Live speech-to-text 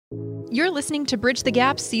You're listening to Bridge the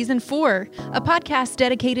Gap Season 4, a podcast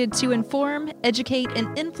dedicated to inform, educate,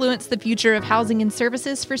 and influence the future of housing and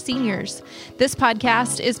services for seniors. This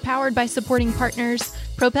podcast is powered by supporting partners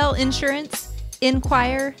Propel Insurance,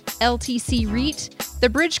 Inquire, LTC REIT, The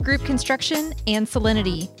Bridge Group Construction, and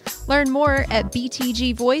Salinity. Learn more at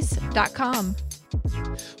btgvoice.com.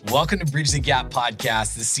 Welcome to Bridge the Gap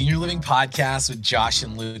Podcast, the senior living podcast with Josh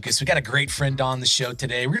and Lucas. We got a great friend on the show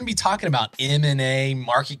today. We're going to be talking about M&A,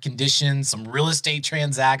 market conditions, some real estate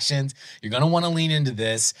transactions. You're going to want to lean into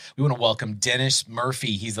this. We want to welcome Dennis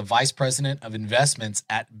Murphy. He's the Vice President of Investments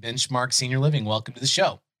at Benchmark Senior Living. Welcome to the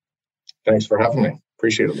show. Thanks for having me.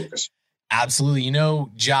 Appreciate it, Lucas. Absolutely. You know,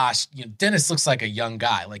 Josh, Dennis looks like a young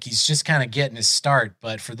guy, like he's just kind of getting his start.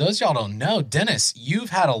 But for those y'all don't know, Dennis,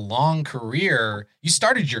 you've had a long career. You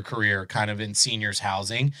started your career kind of in seniors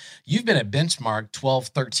housing. You've been at Benchmark 12,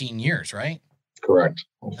 13 years, right? Correct.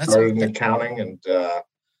 Started in accounting and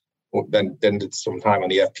then did some time on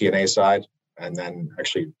the FP&A side, and then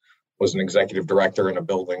actually was an executive director in a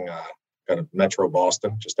building kind of Metro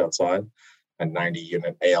Boston, just outside, and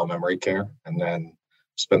 90-unit AL memory care. And then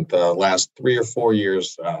spent the last 3 or 4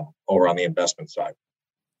 years over on the investment side.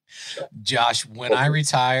 So, Josh, when I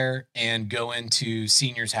retire and go into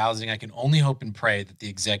seniors housing, I can only hope and pray that the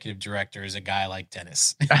executive director is a guy like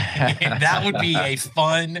Dennis. That would be a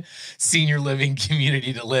fun senior living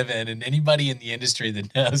community to live in. And anybody in the industry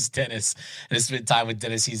that knows Dennis and has spent time with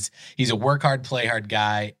Dennis, he's a work hard, play hard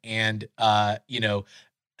guy. And,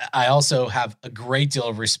 I also have a great deal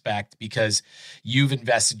of respect because you've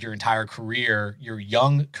invested your entire career, your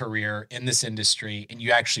young career in this industry, and you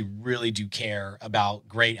actually really do care about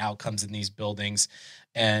great outcomes in these buildings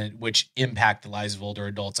and which impact the lives of older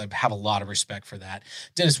adults. I have a lot of respect for that.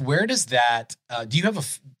 Dennis, where does that, do you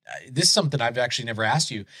have this is something I've actually never asked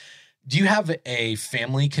you. Do you have a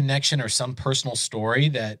family connection or some personal story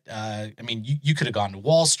that, you could have gone to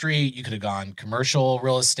Wall Street, you could have gone commercial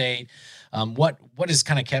real estate. What has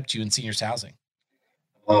kind of kept you in seniors housing?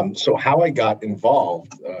 So how I got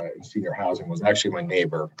involved in senior housing was actually my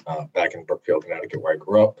neighbor back in Brookfield, Connecticut, where I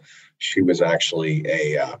grew up. She was actually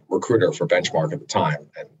a recruiter for Benchmark at the time,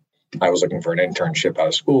 and I was looking for an internship out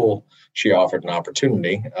of school. She offered an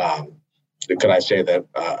opportunity. Could I say that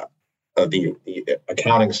the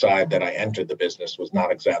accounting side that I entered the business was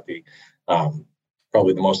not exactly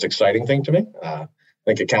probably the most exciting thing to me. I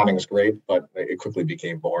think accounting is great, but it quickly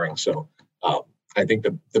became boring. So I think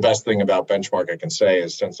the best thing about Benchmark I can say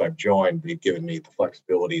is since I've joined, they've given me the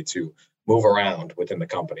flexibility to move around within the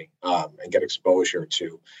company and get exposure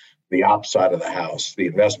to the ops side of the house, the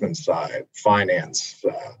investment side, finance,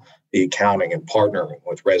 the accounting, and partnering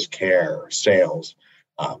with res care, sales,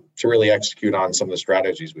 to really execute on some of the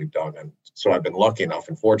strategies we've done. And so I've been lucky enough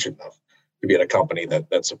and fortunate enough to be at a company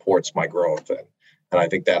that supports my growth. And I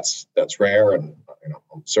think that's rare. And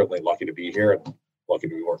I'm certainly lucky to be here and lucky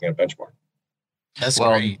to be working at Benchmark. That's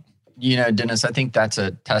great. Dennis, I think that's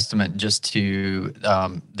a testament just to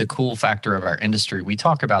the cool factor of our industry. We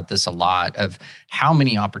talk about this a lot of how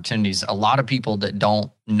many opportunities, a lot of people that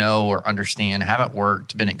don't know or understand, haven't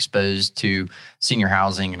worked, been exposed to senior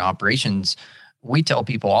housing and operations. We tell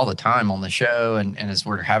people all the time on the show and as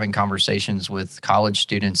we're having conversations with college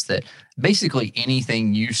students that basically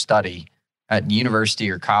anything you study at university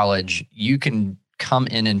or college, you can come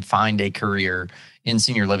in and find a career in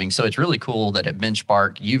senior living. So it's really cool that at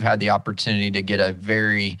Benchmark, you've had the opportunity to get a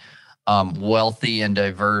very wealthy and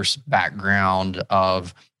diverse background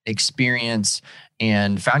of experience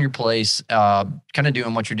and found your place kind of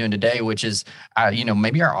doing what you're doing today, which is,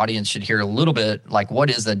 maybe our audience should hear a little bit like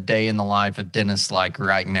what is a day in the life of Dennis like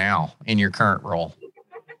right now in your current role?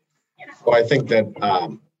 Well, I think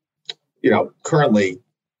that, currently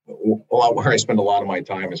where I spend a lot of my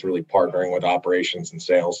time is really partnering with operations and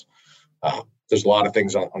sales. There's a lot of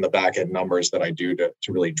things on the back end numbers that I do to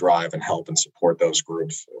really drive and help and support those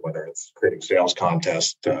groups, whether it's creating sales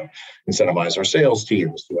contests to incentivize our sales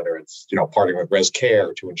teams, whether it's, partnering with res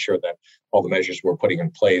care to ensure that all the measures we're putting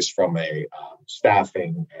in place from a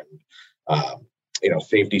staffing and,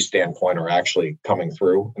 safety standpoint are actually coming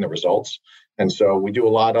through in the results. And so we do a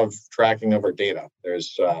lot of tracking of our data.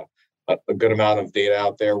 There's a good amount of data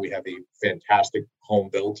out there. We have a fantastic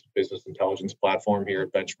home-built business intelligence platform here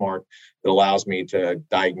at Benchmark that allows me to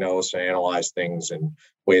diagnose and analyze things in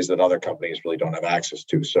ways that other companies really don't have access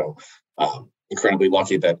to. So incredibly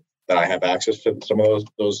lucky that I have access to some of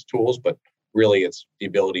those tools, but really it's the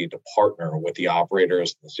ability to partner with the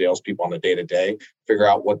operators, the salespeople on the day-to-day, figure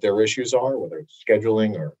out what their issues are, whether it's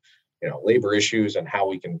scheduling or labor issues, and how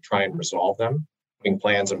we can try and resolve them. Putting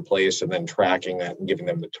plans in place and then tracking that and giving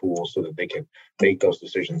them the tools so that they can make those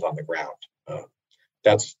decisions on the ground.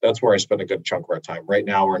 that's where I spend a good chunk of our time. Right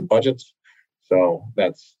now we're in budgets, so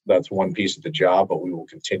that's one piece of the job, but we will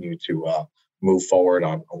continue to move forward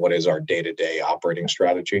on what is our day-to-day operating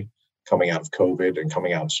strategy coming out of COVID and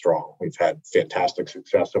coming out strong. We've had fantastic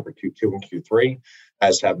success over Q2 and Q3,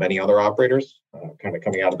 as have many other operators, kind of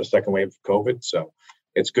coming out of the second wave of COVID. So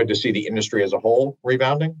it's good to see the industry as a whole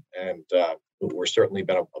rebounding, and we're certainly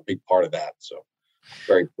been a big part of that. So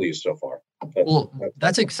very pleased so far.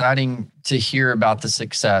 That's exciting to hear about the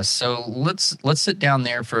success. So let's sit down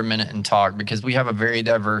there for a minute and talk, because we have a very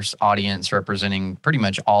diverse audience representing pretty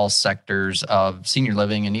much all sectors of senior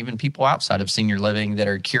living, and even people outside of senior living that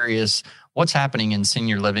are curious what's happening in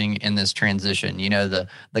senior living in this transition. You know,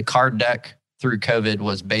 the card deck through COVID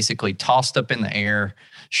was basically tossed up in the air,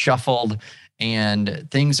 shuffled, and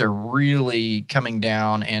things are really coming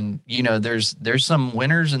down. And, you know, there's some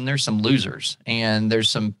winners and there's some losers, and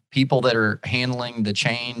there's some people that are handling the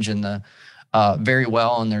change and the very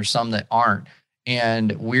well, and there's some that aren't.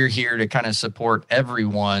 And we're here to kind of support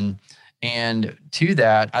everyone. And to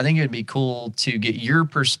that, I think it'd be cool to get your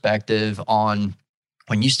perspective on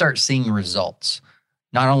when you start seeing results,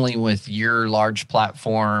 not only with your large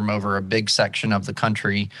platform over a big section of the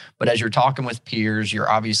country, but as you're talking with peers,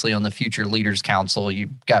 you're obviously on the Future Leaders Council,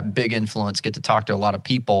 you've got big influence, get to talk to a lot of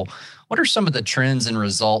people. What are some of the trends and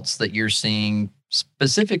results that you're seeing?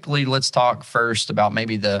 Specifically, let's talk first about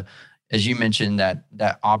maybe as you mentioned, that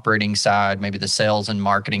operating side, maybe the sales and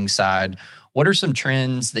marketing side. What are some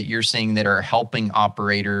trends that you're seeing that are helping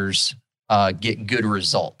operators get good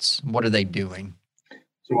results? What are they doing?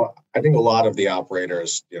 So I think a lot of the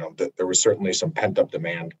operators, you know, there was certainly some pent up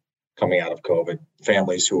demand coming out of COVID.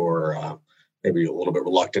 Families who are maybe a little bit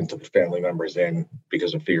reluctant to put family members in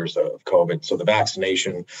because of fears of COVID. So the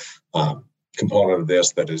vaccination component of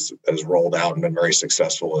this that is rolled out and been very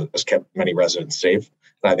successful has kept many residents safe.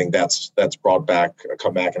 And I think that's brought back a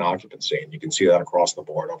comeback in occupancy. And you can see that across the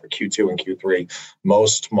board over Q2 and Q3.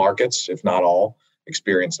 Most markets, if not all,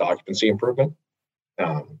 experienced occupancy improvement.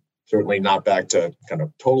 Certainly not back to kind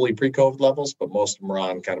of totally pre-COVID levels, but most of them are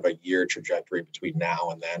on kind of a year trajectory between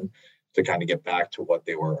now and then to kind of get back to what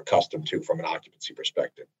they were accustomed to from an occupancy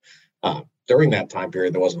perspective. During that time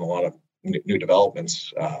period, there wasn't a lot of new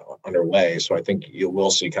developments underway. So I think you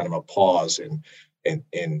will see kind of a pause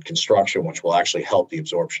in construction, which will actually help the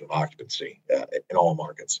absorption of occupancy in all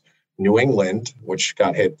markets. New England, which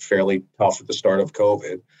got hit fairly tough at the start of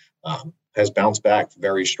COVID, has bounced back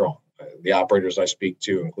very strong. The operators I speak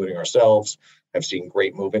to, including ourselves, have seen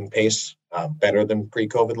great move-in pace, better than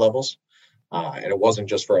pre-COVID levels. And it wasn't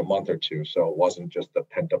just for a month or two. So it wasn't just the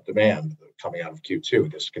pent-up demand coming out of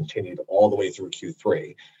Q2. This continued all the way through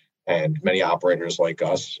Q3. And many operators like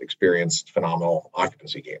us experienced phenomenal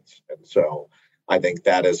occupancy gains. And so I think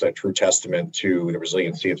that is a true testament to the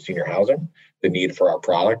resiliency of senior housing, the need for our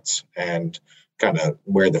products, and kind of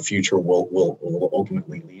where the future will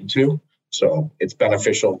ultimately lead to. So it's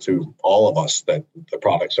beneficial to all of us that the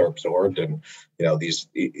products are absorbed, and you know these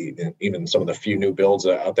even some of the few new builds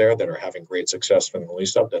out there that are having great success from the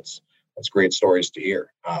lease up. That's great stories to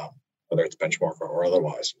hear, whether it's benchmark or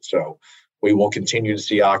otherwise. So we will continue to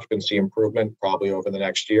see occupancy improvement probably over the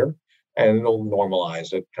next year, and it'll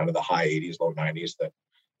normalize at kind of the high 80s, low 90s that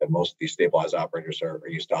most of these stabilized operators are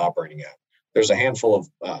used to operating at. There's a handful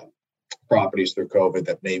of properties through COVID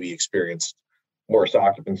that maybe experienced worse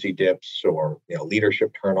occupancy dips or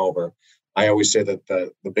leadership turnover. I always say that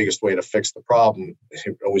the biggest way to fix the problem is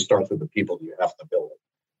it always starts with the people you have to build.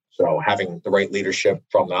 So having the right leadership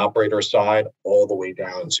from the operator side all the way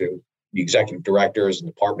down to the executive directors and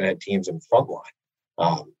department head teams in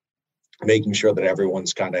frontline, making sure that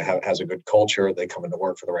everyone's kind of has a good culture. They come into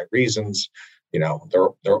work for the right reasons.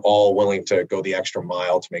 They're all willing to go the extra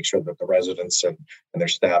mile to make sure that the residents and their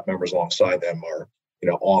staff members alongside them are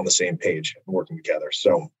all on the same page and working together.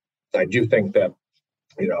 So I do think that,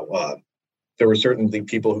 there were certainly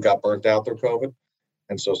people who got burnt out through COVID.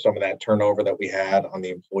 And so some of that turnover that we had on the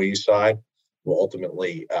employee side will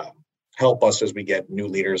ultimately help us as we get new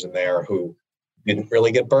leaders in there who didn't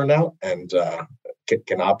really get burned out and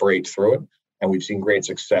can operate through it. And we've seen great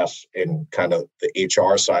success in kind of the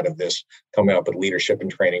HR side of this, coming up with leadership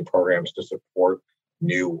and training programs to support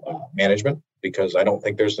new management, because I don't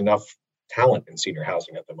think there's enough talent in senior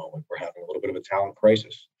housing at the moment. We're having a little bit of a talent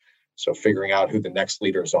crisis. So figuring out who the next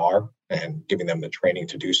leaders are and giving them the training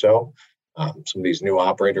to do so. Some of these new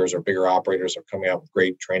operators or bigger operators are coming out with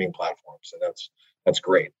great training platforms, and that's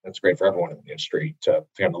great. That's great for everyone in the industry to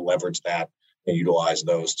kind of leverage that and utilize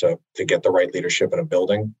those to get the right leadership in a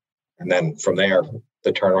building. And then from there,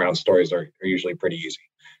 the turnaround stories are usually pretty easy.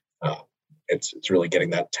 It's really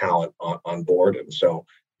getting that talent on board. And so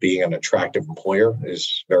being an attractive employer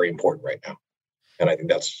is very important right now. And I think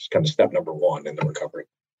that's kind of step number one in the recovery.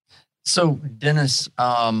 So, Dennis,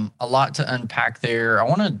 a lot to unpack there. I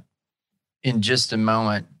want to, in just a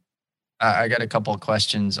moment, I got a couple of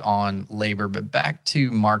questions on labor, but back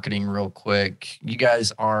to marketing real quick. You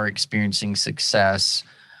guys are experiencing success.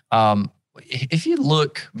 If you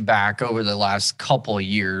look back over the last couple of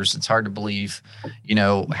years, it's hard to believe,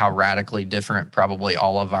 how radically different probably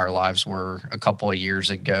all of our lives were a couple of years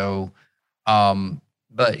ago.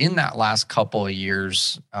 But in that last couple of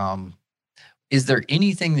years, is there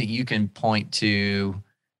anything that you can point to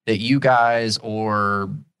that you guys or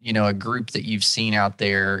a group that you've seen out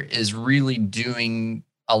there is really doing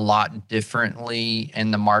a lot differently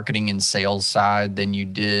in the marketing and sales side than you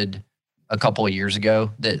did a couple of years ago,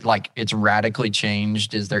 that like it's radically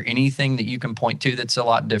changed? Is there anything that you can point to that's a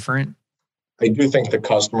lot different? I do think the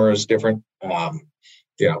customer is different.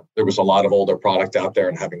 There was a lot of older product out there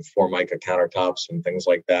and having Formica countertops and things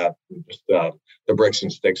like that. Just the bricks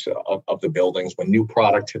and sticks of the buildings. When new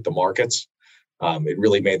product hit the markets, it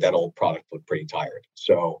really made that old product look pretty tired.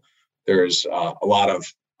 So there's a lot of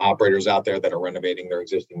operators out there that are renovating their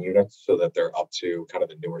existing units so that they're up to kind of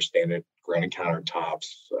the newer standard granite countertops,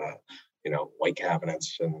 white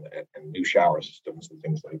cabinets and new shower systems and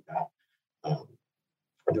things like that.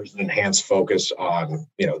 There's an enhanced focus on,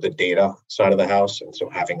 the data side of the house. And so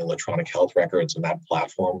having electronic health records in that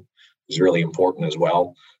platform is really important as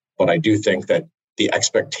well. But I do think that the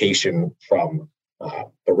expectation from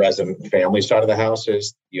the resident and family side of the house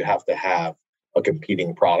is you have to have a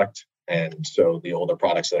competing product. And so the older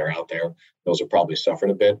products that are out there, those are probably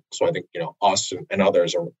suffering a bit. So I think, us and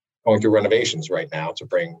others are going through renovations right now to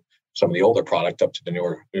bring some of the older product up to the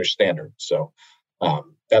newer standard. So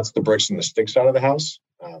that's the bricks and the sticks side of the house.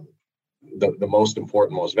 The most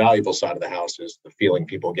important, most valuable side of the house is the feeling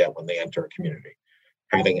people get when they enter a community.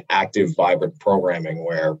 Having active, vibrant programming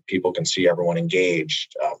where people can see everyone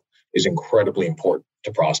engaged is incredibly important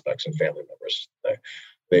to prospects and family members.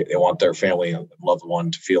 They want their family and loved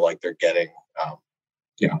one to feel like they're getting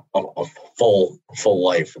a full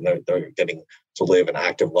life, and they're getting to live an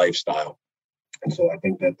active lifestyle. And so I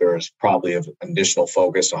think that there's probably an additional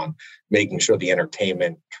focus on making sure the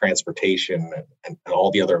entertainment, transportation, and all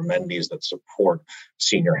the other amenities that support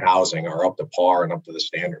senior housing are up to par and up to the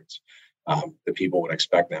standards that people would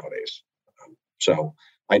expect nowadays. So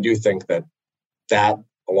I do think that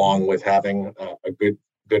along with having a good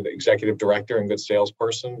executive director and good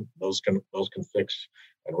salesperson, those can fix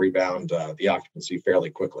and rebound the occupancy fairly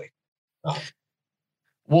quickly.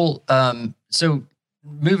 So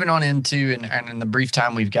moving on into, and in the brief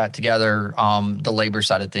time we've got together, the labor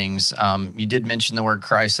side of things, you did mention the word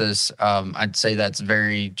crisis. I'd say that's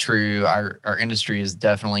very true. Our industry is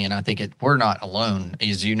definitely, and I think we're not alone.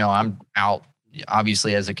 As you know, I'm out,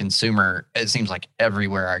 obviously, as a consumer. It seems like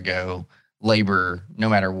everywhere I go, labor, no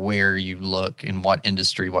matter where you look, in what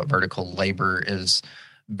industry, what vertical, labor is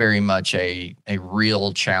very much a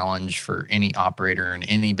real challenge for any operator in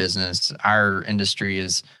any business. Our industry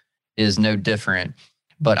is no different.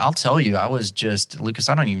 But I'll tell you, I was just, Lucas,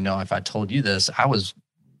 I don't even know if I told you this. I was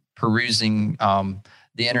perusing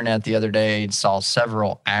the internet the other day and saw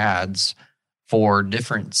several ads for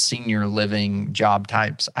different senior living job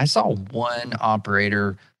types. I saw one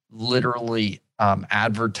operator literally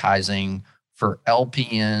advertising for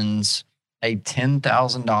LPNs a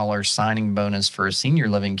 $10,000 signing bonus for a senior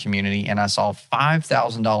living community. And I saw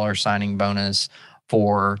 $5,000 signing bonus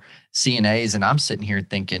for CNAs. And I'm sitting here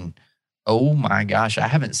thinking, oh my gosh, I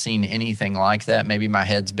haven't seen anything like that. Maybe my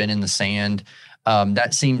head's been in the sand.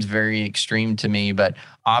 That seems very extreme to me, but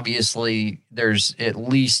obviously there's at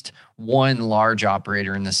least one large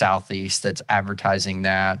operator in the Southeast that's advertising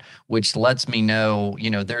that, which lets me know,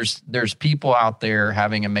 there's people out there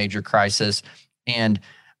having a major crisis. And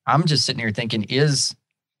I'm just sitting here thinking, is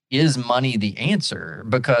money the answer?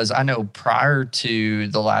 Because I know prior to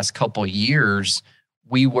the last couple of years,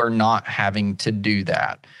 we were not having to do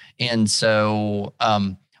that. And so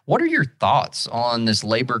what are your thoughts on this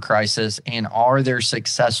labor crisis, and are there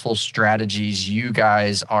successful strategies you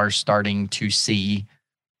guys are starting to see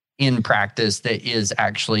in practice that is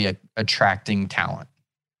actually attracting talent?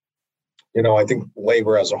 I think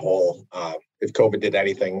labor as a whole, if COVID did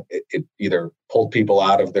anything, it either pulled people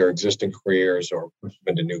out of their existing careers or pushed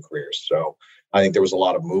them into new careers. So I think there was a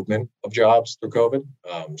lot of movement of jobs through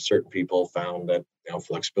COVID. Certain people found that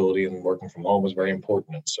flexibility and working from home was very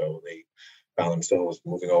important, and so they found themselves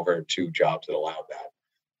moving over to jobs that allowed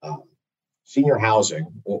that. Senior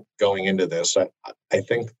housing, going into this, I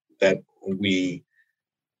think that we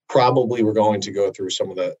probably we're going to go through some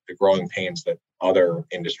of the growing pains that other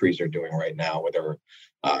industries are doing right now, whether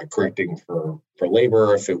correcting for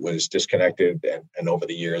labor, if it was disconnected and over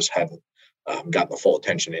the years hadn't gotten the full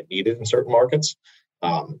attention it needed in certain markets.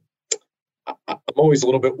 I'm always a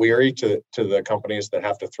little bit weary to the companies that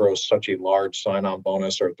have to throw such a large sign-on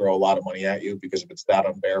bonus or throw a lot of money at you, because if it's that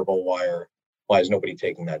unbearable, why is nobody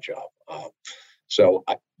taking that job?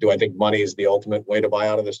 Do I think money is the ultimate way to buy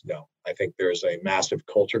out of this? No. I think there's a massive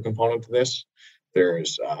culture component to this.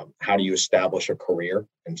 There's how do you establish a career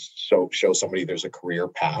and so show somebody there's a career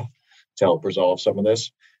path to help resolve some of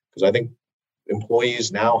this? Because I think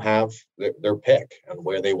employees now have their pick on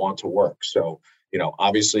where they want to work. So,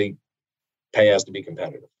 obviously pay has to be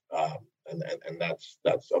competitive, and that's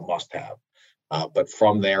a must-have. But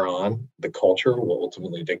from there on, the culture will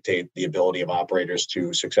ultimately dictate the ability of operators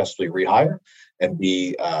to successfully rehire and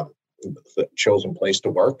be the chosen place to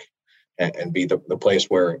work, and be the place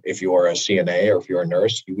where, if you are a CNA or if you're a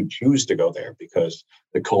nurse, you would choose to go there because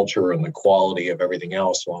the culture and the quality of everything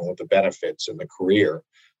else, along with the benefits and the career,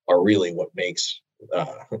 are really what makes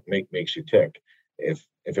you tick. If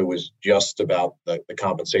it was just about the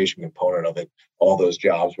compensation component of it, all those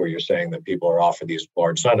jobs where you're saying that people are offered these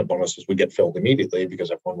large sign-up bonuses would get filled immediately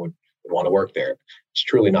because everyone would want to work there. It's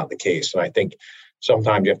truly not the case. And I think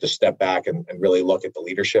sometimes you have to step back and really look at the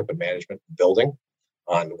leadership and management building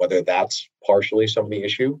on whether that's partially some of the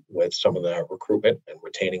issue with some of the recruitment and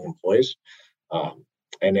retaining employees.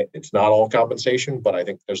 And it's not all compensation, but I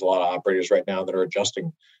think there's a lot of operators right now that are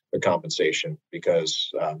adjusting their compensation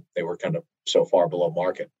because they were kind of so far below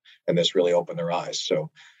market, and this really opened their eyes. So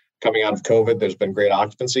coming out of COVID, there's been great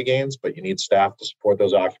occupancy gains, but you need staff to support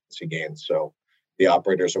those occupancy gains. So the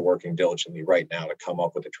operators are working diligently right now to come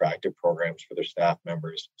up with attractive programs for their staff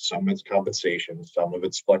members. Some of it's compensation, some of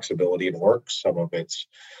it's flexibility in work, some of it's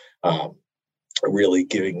really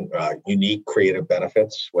giving unique creative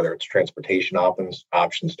benefits, whether it's transportation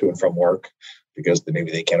options to and from work, because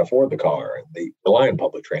maybe they can't afford the car and they rely on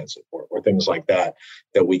public transit or things like that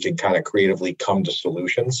we can kind of creatively come to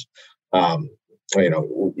solutions.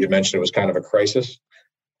 You mentioned it was kind of a crisis.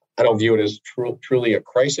 I don't view it as truly a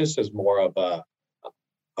crisis, as more of a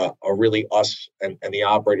really us and the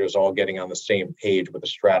operators all getting on the same page with a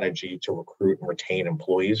strategy to recruit and retain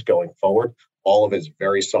employees going forward. All of it is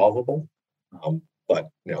very solvable. But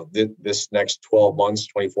this next 12 months,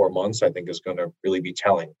 24 months, I think is going to really be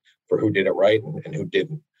telling for who did it right and who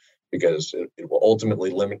didn't, because it will ultimately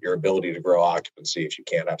limit your ability to grow occupancy if you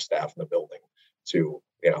can't have staff in the building to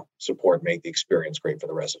support and make the experience great for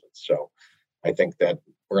the residents. So I think that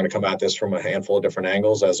we're going to come at this from a handful of different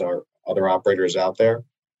angles as our other operators out there,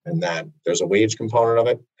 and that there's a wage component of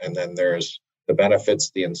it, and then there's the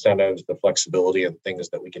benefits, the incentives, the flexibility, and things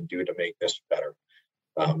that we can do to make this better.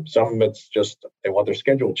 Some of it's just they want their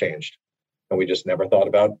schedule changed, and we just never thought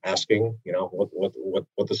about asking,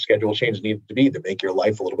 what the schedule change needed to be to make your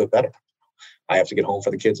life a little bit better. I have to get home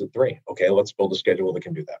for the kids at 3:00. Okay, let's build a schedule that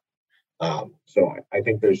can do that. So I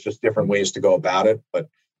think there's just different ways to go about it, but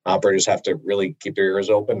operators have to really keep their ears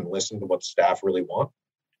open and listen to what staff really want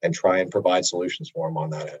and try and provide solutions for them on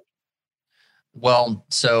that end. Well,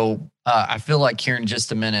 so I feel like here in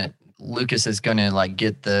just a minute, Lucas is going to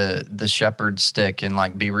get the shepherd stick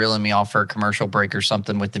and be reeling me off for a commercial break or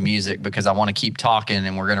something with the music, because I want to keep talking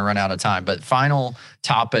and we're going to run out of time. But final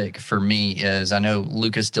topic for me is, I know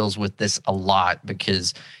Lucas deals with this a lot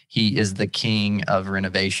because he is the king of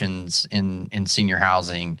renovations in senior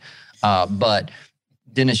housing. But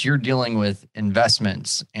Dennis, you're dealing with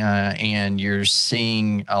investments and you're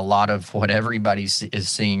seeing a lot of what everybody is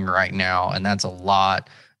seeing right now. And that's a lot.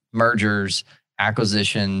 Mergers,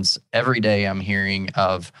 acquisitions. Every day I'm hearing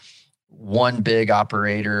of one big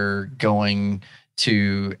operator going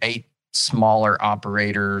to 8 smaller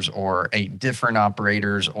operators or 8 different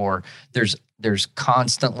operators, or there's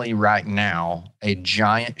constantly right now a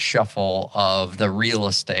giant shuffle of the real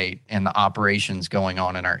estate and the operations going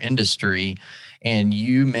on in our industry. And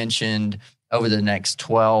you mentioned over the next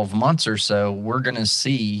 12 months or so, we're going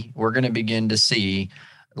to begin to see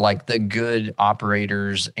the good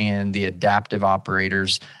operators and the adaptive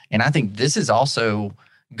operators. And I think this is also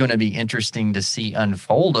going to be interesting to see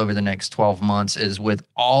unfold over the next 12 months, is with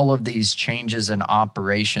all of these changes in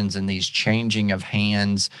operations and these changing of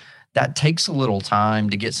hands, that takes a little time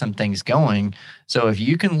to get some things going. So if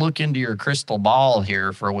you can look into your crystal ball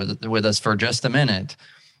here with us for just a minute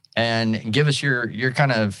and give us your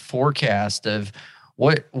kind of forecast of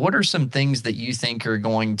what are some things that you think are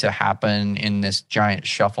going to happen in this giant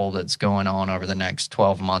shuffle that's going on over the next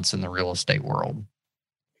 12 months in the real estate world?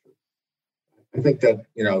 I think that,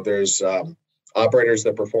 there's operators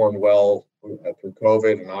that performed well through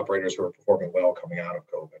COVID and operators who are performing well coming out of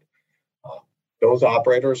COVID. Those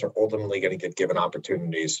operators are ultimately going to get given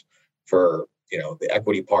opportunities for the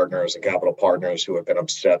equity partners and capital partners who have been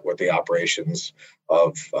upset with the operations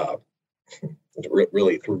of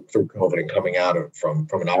really through COVID and coming out of from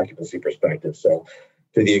an occupancy perspective. So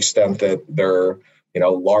to the extent that their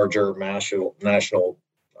larger national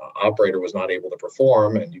operator was not able to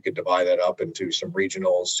perform, and you could divide that up into some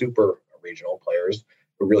regional, super regional players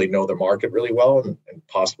who really know the market really well and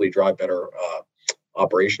possibly drive better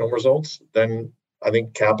operational results, then I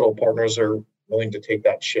think capital partners are willing to take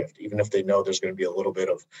that shift, even if they know there's going to be a little bit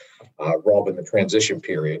of rub in the transition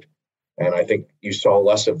period. And I think you saw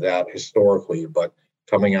less of that historically, but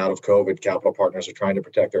coming out of COVID, capital partners are trying to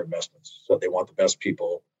protect their investments. So they want the best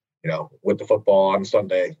people, with the football on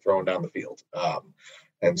Sunday throwing down the field.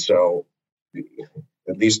 And so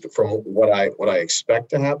at least from what I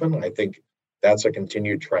expect to happen, I think that's a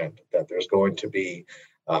continued trend, that there's going to be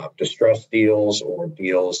distressed deals or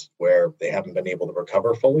deals where they haven't been able to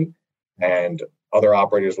recover fully. And other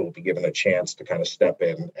operators will be given a chance to kind of step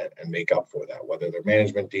in and make up for that, whether they're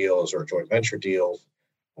management deals or joint venture deals.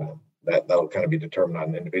 That'll kind of be determined on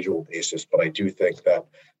an individual basis. But I do think that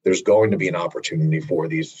there's going to be an opportunity for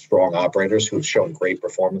these strong operators who have shown great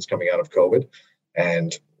performance coming out of COVID.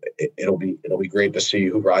 And it'll be great to see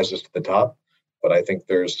who rises to the top. But I think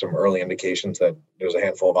there's some early indications that there's a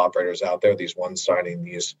handful of operators out there, these ones signing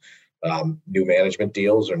these new management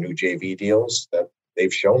deals or new JV deals, that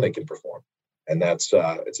they've shown they can perform. And that's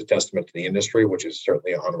it's a testament to the industry, which is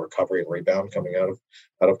certainly on a recovery and rebound coming out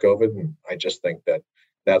of COVID. And I just think that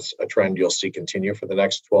that's a trend you'll see continue for the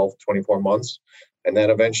next 12, 24 months. And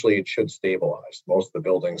then eventually it should stabilize. Most of the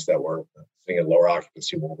buildings that were seeing a lower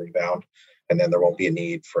occupancy will rebound. And then there won't be a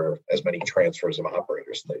need for as many transfers of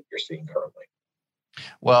operators that you're seeing currently.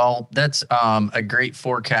 Well, that's a great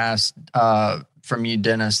forecast from you,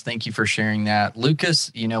 Dennis. Thank you for sharing that.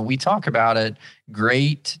 Lucas, we talk about it.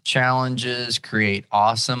 Great challenges create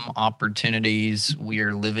awesome opportunities. We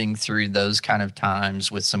are living through those kind of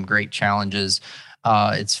times with some great challenges.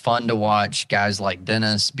 It's fun to watch guys like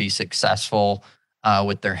Dennis be successful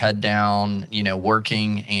with their head down,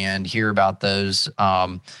 working, and hear about those.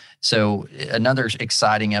 So another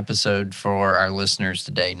exciting episode for our listeners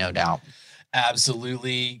today, no doubt.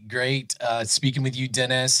 Absolutely. Great speaking with you,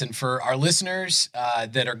 Dennis. And for our listeners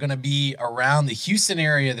that are going to be around the Houston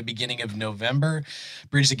area at the beginning of November,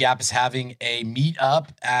 Bridge the Gap is having a meetup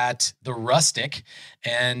at the Rustic.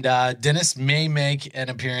 And Dennis may make an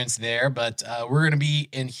appearance there, but we're going to be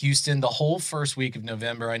in Houston the whole first week of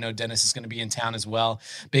November. I know Dennis is going to be in town as well.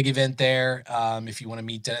 Big event there. If you want to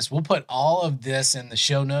meet Dennis, we'll put all of this in the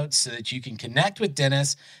show notes so that you can connect with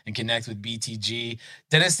Dennis and connect with BTG.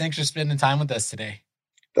 Dennis, thanks for spending time with us today.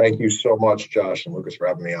 Thank you so much, Josh and Lucas, for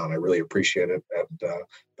having me on. I really appreciate it. And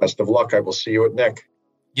best of luck. I will see you at Nick.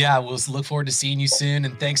 Yeah, we'll look forward to seeing you soon.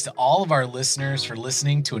 And thanks to all of our listeners for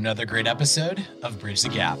listening to another great episode of Bridge the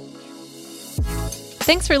Gap.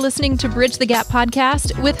 Thanks for listening to Bridge the Gap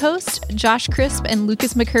podcast with hosts Josh Crisp and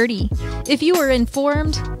Lucas McCurdy. If you were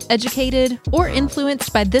informed, educated, or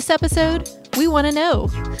influenced by this episode, we want to know.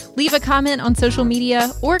 Leave a comment on social media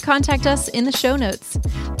or contact us in the show notes.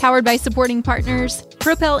 Powered by supporting partners,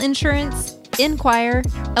 Propel Insurance, Inquire,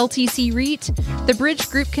 LTC REIT, The Bridge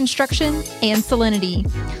Group Construction, and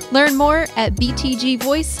Salinity. Learn more at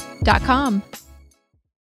btgvoice.com.